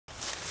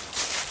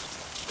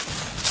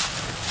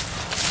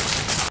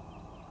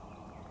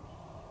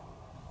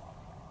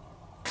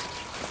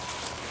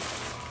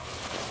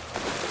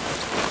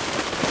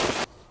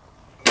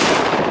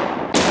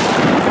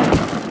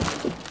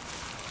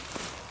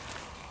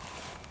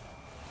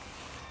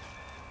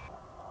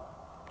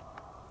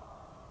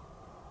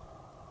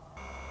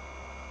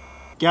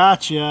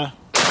Gotcha.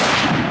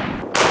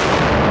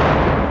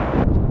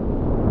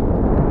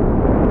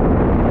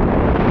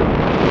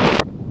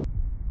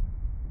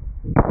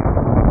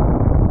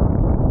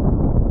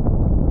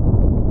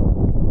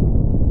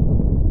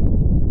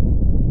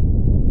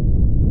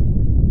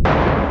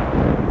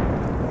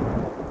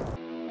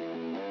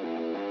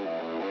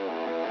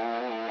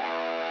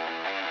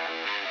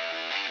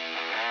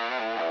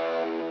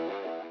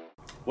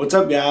 What's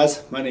up,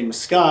 guys? My name is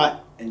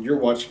Scott and you're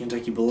watching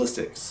Kentucky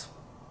Ballistics.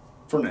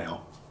 For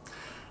now.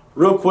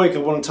 Real quick, I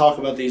want to talk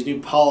about these new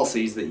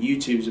policies that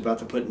YouTube's about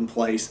to put in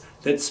place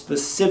that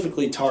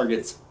specifically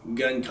targets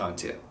gun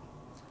content.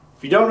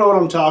 If you don't know what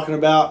I'm talking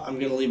about, I'm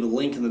going to leave a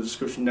link in the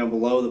description down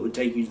below that would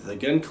take you to the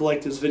Gun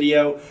Collectives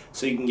video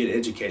so you can get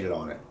educated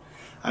on it.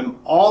 I'm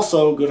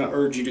also going to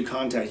urge you to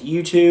contact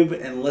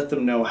YouTube and let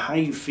them know how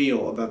you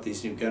feel about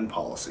these new gun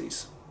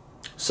policies.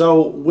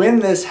 So when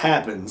this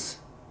happens,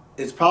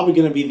 it's probably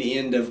going to be the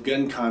end of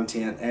gun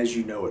content as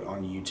you know it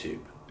on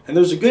YouTube. And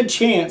there's a good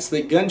chance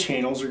that gun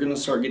channels are going to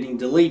start getting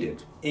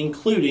deleted,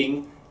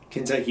 including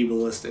Kentucky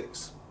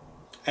Ballistics.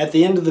 At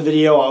the end of the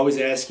video, I always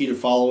ask you to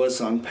follow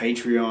us on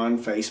Patreon,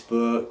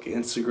 Facebook,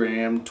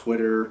 Instagram,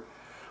 Twitter.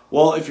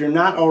 Well, if you're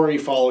not already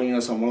following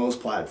us on one of those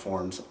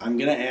platforms, I'm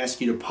going to ask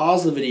you to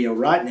pause the video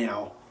right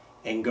now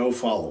and go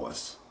follow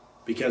us.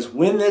 Because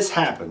when this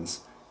happens,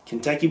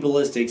 Kentucky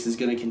Ballistics is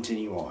going to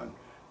continue on.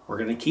 We're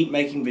going to keep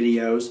making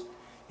videos.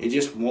 It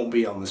just won't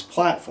be on this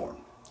platform.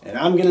 And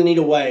I'm going to need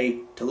a way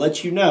to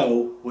let you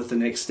know what the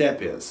next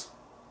step is.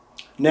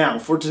 Now,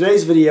 for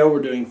today's video,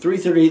 we're doing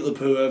 338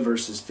 Lapua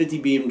versus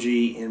 50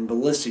 BMG in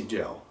Ballistic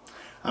Gel.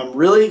 I'm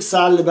really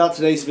excited about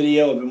today's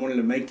video. I've been wanting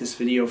to make this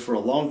video for a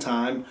long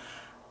time.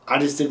 I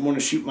just didn't want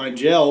to shoot my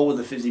gel with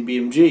a 50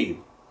 BMG.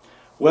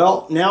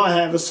 Well, now I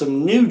have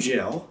some new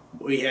gel.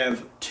 We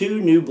have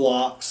two new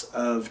blocks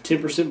of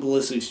 10%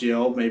 ballistics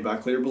gel made by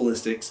Clear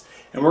Ballistics,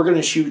 and we're going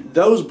to shoot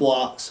those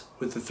blocks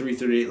with the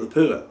 338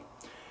 Lapua.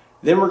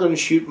 Then we're going to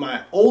shoot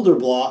my older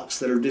blocks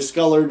that are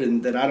discolored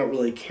and that I don't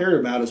really care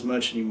about as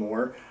much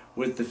anymore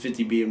with the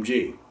 50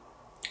 BMG.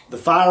 The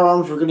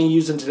firearms we're going to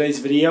use in today's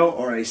video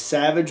are a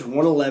Savage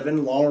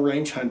 111 Long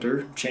Range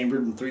Hunter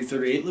chambered in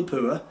 338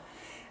 Lapua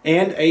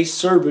and a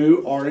Serbu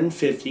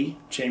RN-50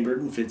 chambered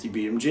in 50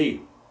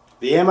 BMG.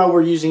 The ammo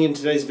we're using in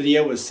today's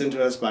video was sent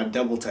to us by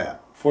Doubletap.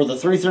 For the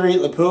 338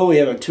 Lapua, we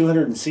have a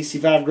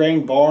 265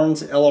 grain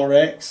Barnes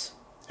LRX.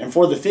 And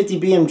for the 50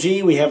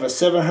 BMG, we have a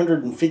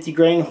 750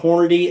 grain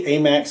Hornady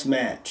AMAX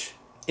match.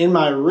 In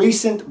my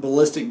recent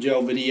ballistic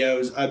gel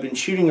videos, I've been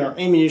shooting our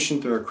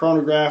ammunition through a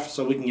chronograph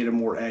so we can get a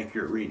more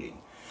accurate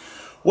reading.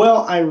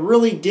 Well, I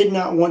really did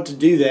not want to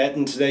do that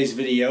in today's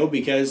video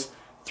because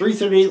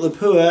 338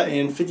 Lapua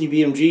and 50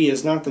 BMG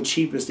is not the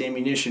cheapest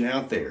ammunition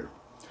out there.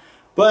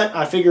 But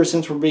I figure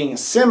since we're being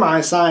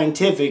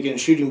semi-scientific and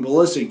shooting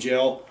ballistic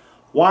gel,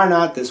 why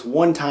not this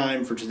one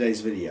time for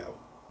today's video?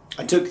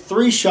 I took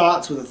 3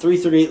 shots with the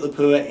 338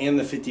 Lapua and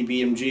the 50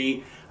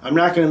 BMG. I'm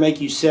not going to make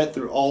you set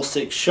through all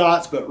 6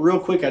 shots, but real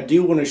quick I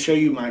do want to show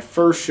you my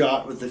first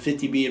shot with the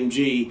 50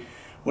 BMG.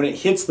 When it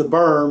hits the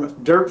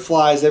berm, dirt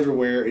flies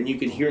everywhere and you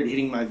can hear it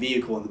hitting my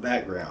vehicle in the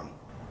background.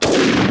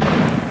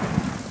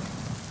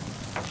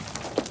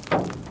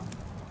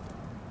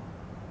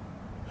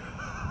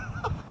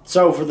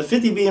 So for the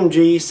 50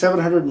 BMG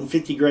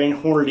 750 grain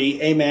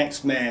Hornady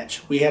AMAX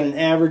match, we had an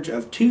average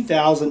of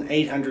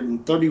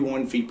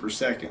 2,831 feet per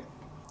second.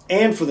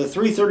 And for the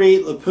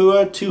 338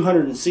 Lapua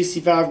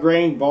 265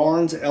 grain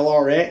Barnes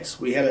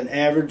LRX, we had an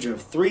average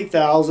of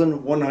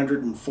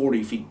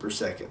 3,140 feet per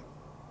second.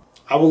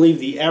 I will leave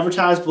the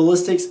advertised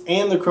ballistics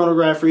and the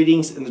chronograph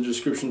readings in the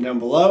description down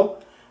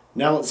below.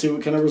 Now let's see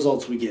what kind of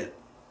results we get.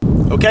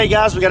 Okay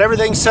guys, we got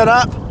everything set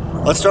up.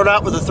 Let's start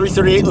out with the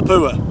 338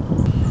 Lapua.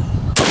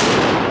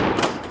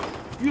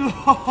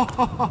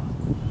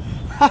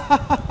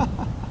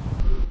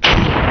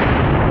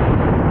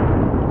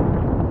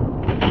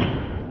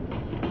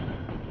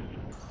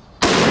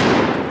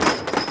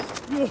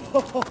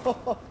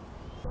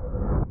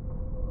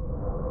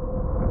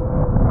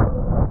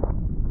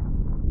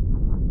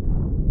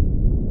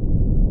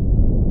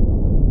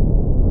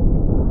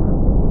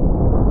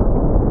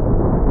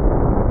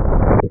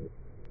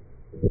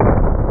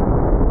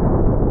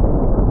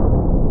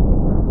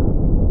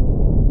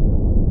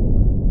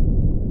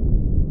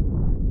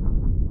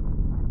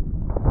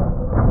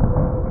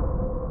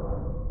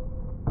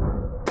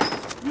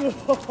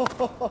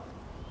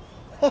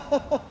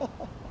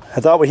 I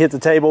thought we hit the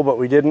table, but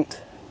we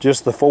didn't.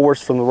 Just the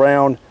force from the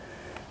round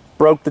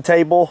broke the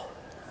table.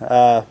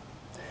 That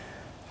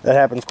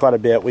happens quite a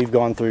bit. We've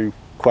gone through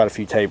quite a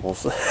few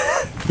tables.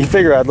 You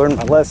figure I'd learned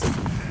my lesson.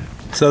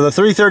 So the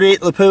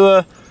 338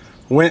 Lapua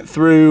went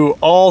through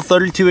all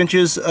 32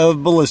 inches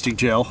of ballistic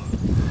gel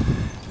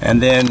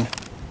and then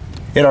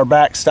hit our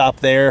backstop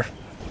there.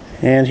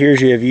 And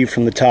here's your view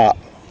from the top.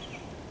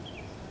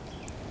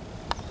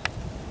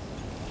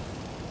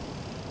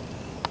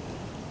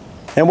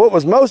 And what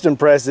was most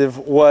impressive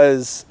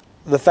was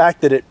the fact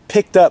that it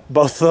picked up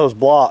both of those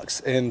blocks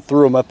and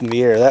threw them up in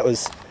the air. That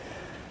was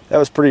That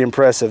was pretty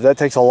impressive. That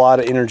takes a lot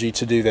of energy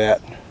to do that.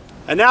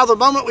 And now the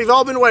moment we've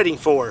all been waiting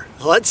for.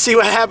 Let's see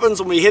what happens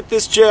when we hit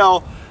this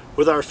gel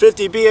with our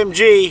 50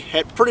 BMG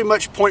at pretty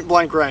much point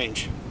blank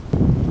range.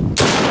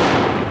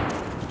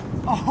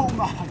 Oh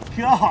my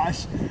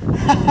gosh.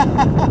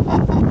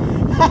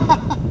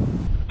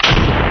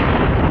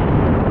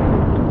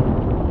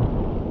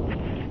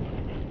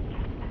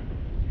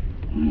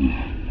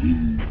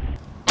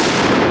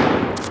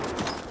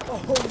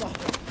 Oh my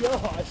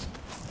gosh.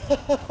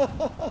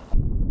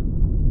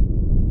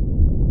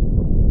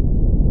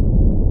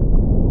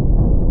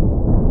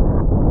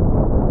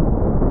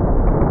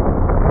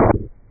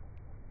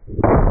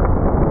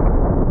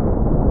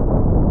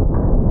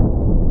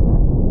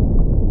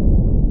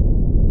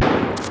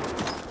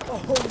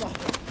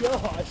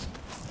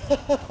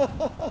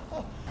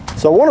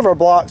 So one of our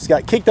blocks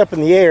got kicked up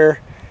in the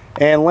air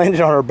and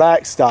landed on our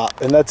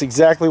backstop, and that's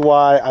exactly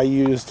why I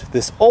used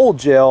this old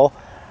gel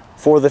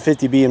for the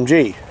 50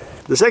 BMG.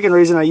 The second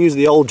reason I use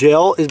the old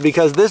gel is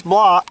because this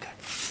block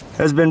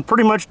has been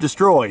pretty much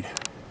destroyed.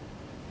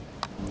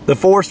 The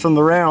force from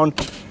the round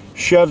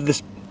shoved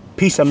this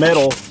piece of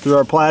metal through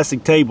our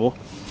plastic table.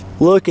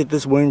 Look at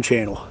this wound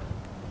channel.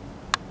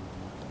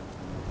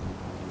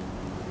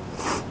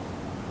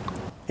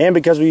 And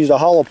because we used a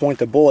hollow point,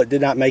 the bullet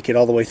did not make it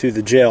all the way through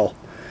the gel.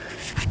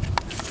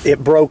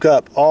 It broke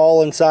up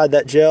all inside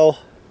that gel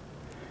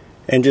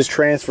and just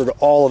transferred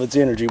all of its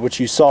energy, which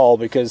you saw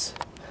because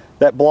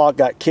that block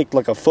got kicked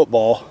like a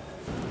football.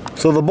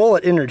 So the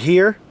bullet entered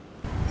here,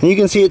 and you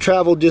can see it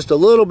traveled just a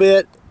little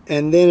bit,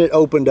 and then it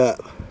opened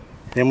up.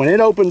 And when it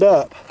opened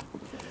up,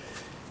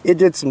 it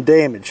did some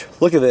damage.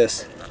 Look at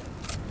this.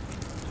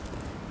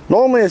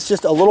 Normally it's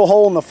just a little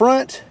hole in the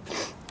front,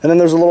 and then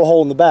there's a little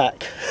hole in the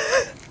back.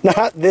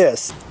 Not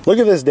this. Look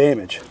at this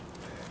damage.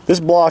 This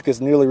block is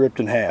nearly ripped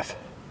in half.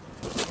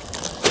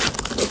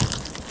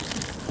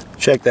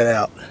 Check that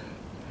out.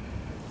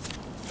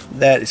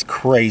 That is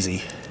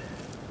crazy.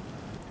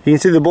 You can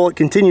see the bullet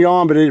continued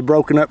on, but it had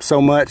broken up so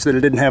much that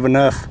it didn't have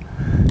enough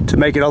to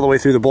make it all the way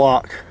through the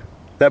block.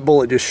 That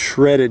bullet just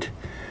shredded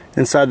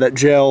inside that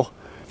gel.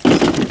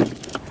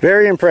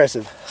 Very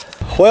impressive.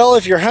 Well,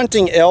 if you're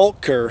hunting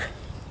elk or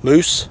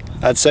moose,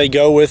 I'd say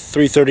go with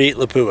 338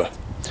 Lapua.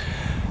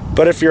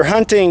 But if you're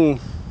hunting,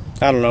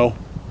 I don't know,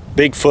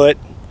 Bigfoot,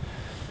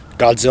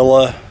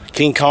 Godzilla,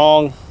 King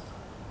Kong,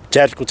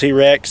 Tactical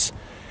T-Rex,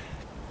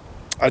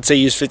 I'd say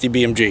use 50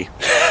 BMG.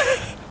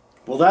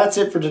 Well, that's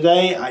it for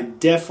today. I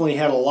definitely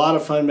had a lot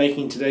of fun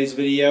making today's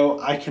video.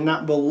 I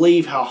cannot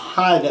believe how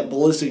high that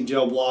ballistic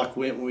gel block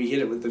went when we hit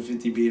it with the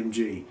 50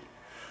 BMG.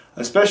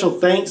 A special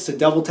thanks to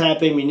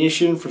Doubletap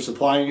Ammunition for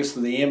supplying us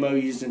with the ammo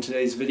used in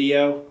today's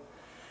video.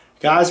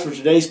 Guys, for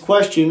today's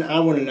question, I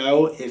want to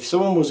know if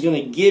someone was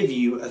going to give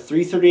you a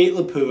 338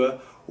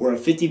 Lapua or a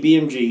 50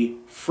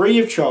 BMG free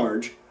of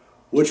charge,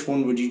 which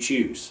one would you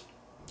choose?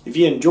 If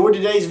you enjoyed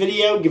today's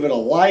video, give it a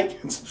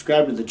like and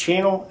subscribe to the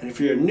channel. And if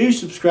you're a new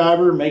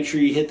subscriber, make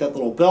sure you hit that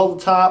little bell at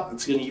the top.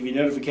 It's going to give you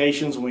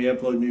notifications when we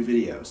upload new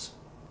videos.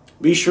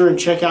 Be sure and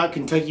check out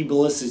Kentucky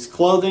Ballistics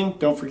clothing.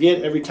 Don't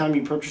forget, every time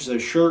you purchase a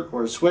shirt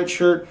or a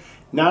sweatshirt,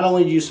 not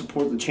only do you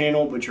support the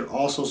channel, but you're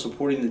also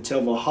supporting the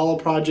Tailville Hollow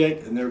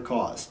Project and their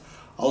cause.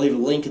 I'll leave a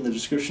link in the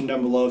description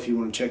down below if you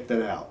want to check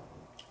that out.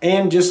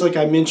 And just like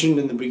I mentioned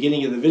in the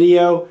beginning of the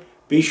video,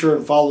 be sure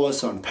and follow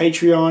us on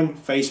Patreon,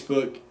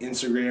 Facebook,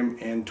 Instagram,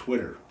 and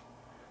Twitter.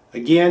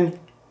 Again,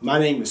 my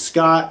name is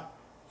Scott.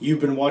 You've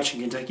been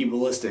watching Kentucky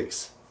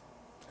Ballistics,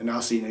 and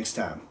I'll see you next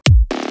time.